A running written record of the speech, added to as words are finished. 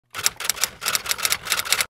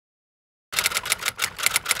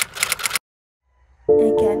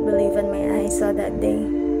saw that day.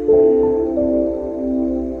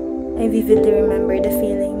 I vividly remember the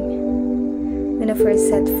feeling when I first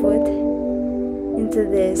set foot into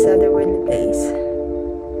this otherworldly place.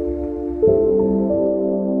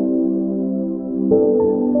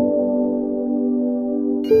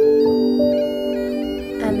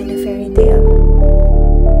 I'm in a fairy tale.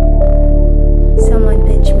 Someone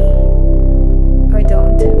pinch me, or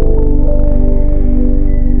don't.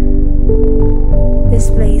 This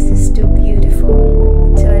place is too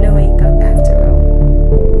beautiful to wanna wake up after all.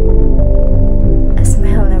 A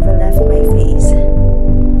smile never left my face.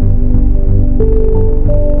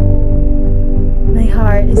 My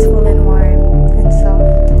heart is full and warm and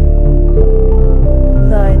soft.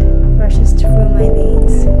 Blood rushes through my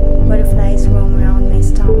veins. Butterflies roam around my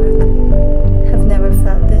stomach. I've never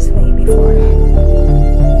felt this way before.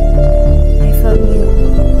 I felt new.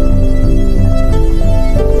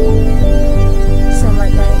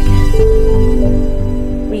 Somewhat like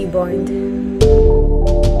reborn.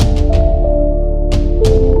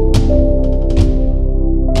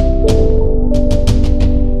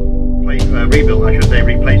 Rebuilt, I should say,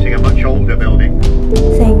 replacing a much older building.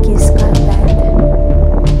 Thank you, Scotland.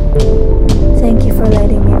 Thank you for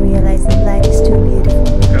letting me realize that life is too beautiful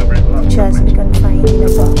to just be confined in a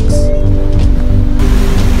box.